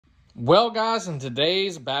Well, guys, in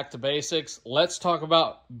today's Back to Basics, let's talk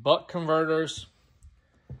about buck converters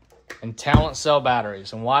and Talentcell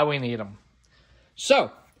batteries and why we need them.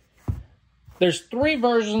 So, there's 3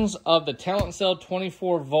 versions of the Talentcell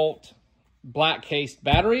 24-volt black-cased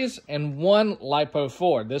batteries and 1 LiPo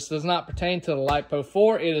 4. This does not pertain to the LiPo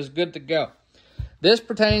 4. It is good to go. This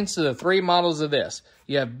pertains to the 3 models of this.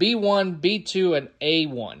 You have B1, B2, and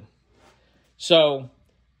A1. So,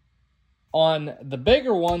 on the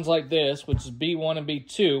bigger ones like this, which is B1 and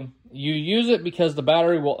B2, you use it because the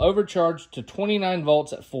battery will overcharge to 29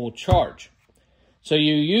 volts at full charge. So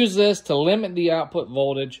you use this to limit the output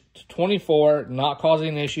voltage to 24, not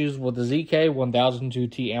causing issues with the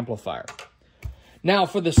ZK1002T amplifier. Now,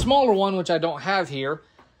 for the smaller one, which I don't have here,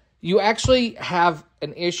 you actually have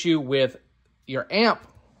an issue with your amp.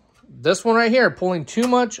 This one right here, pulling too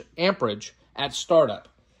much amperage at startup.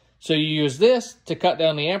 So you use this to cut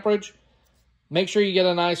down the amperage. Make sure you get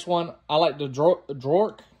a nice one. I like the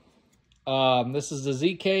Drork. This is the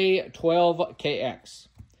ZK12KX.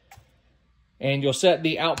 And you'll set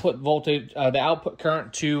the output voltage, the output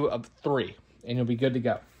current to 3, and you'll be good to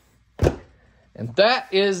go. And that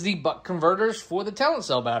is the buck converters for the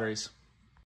Talentcell batteries.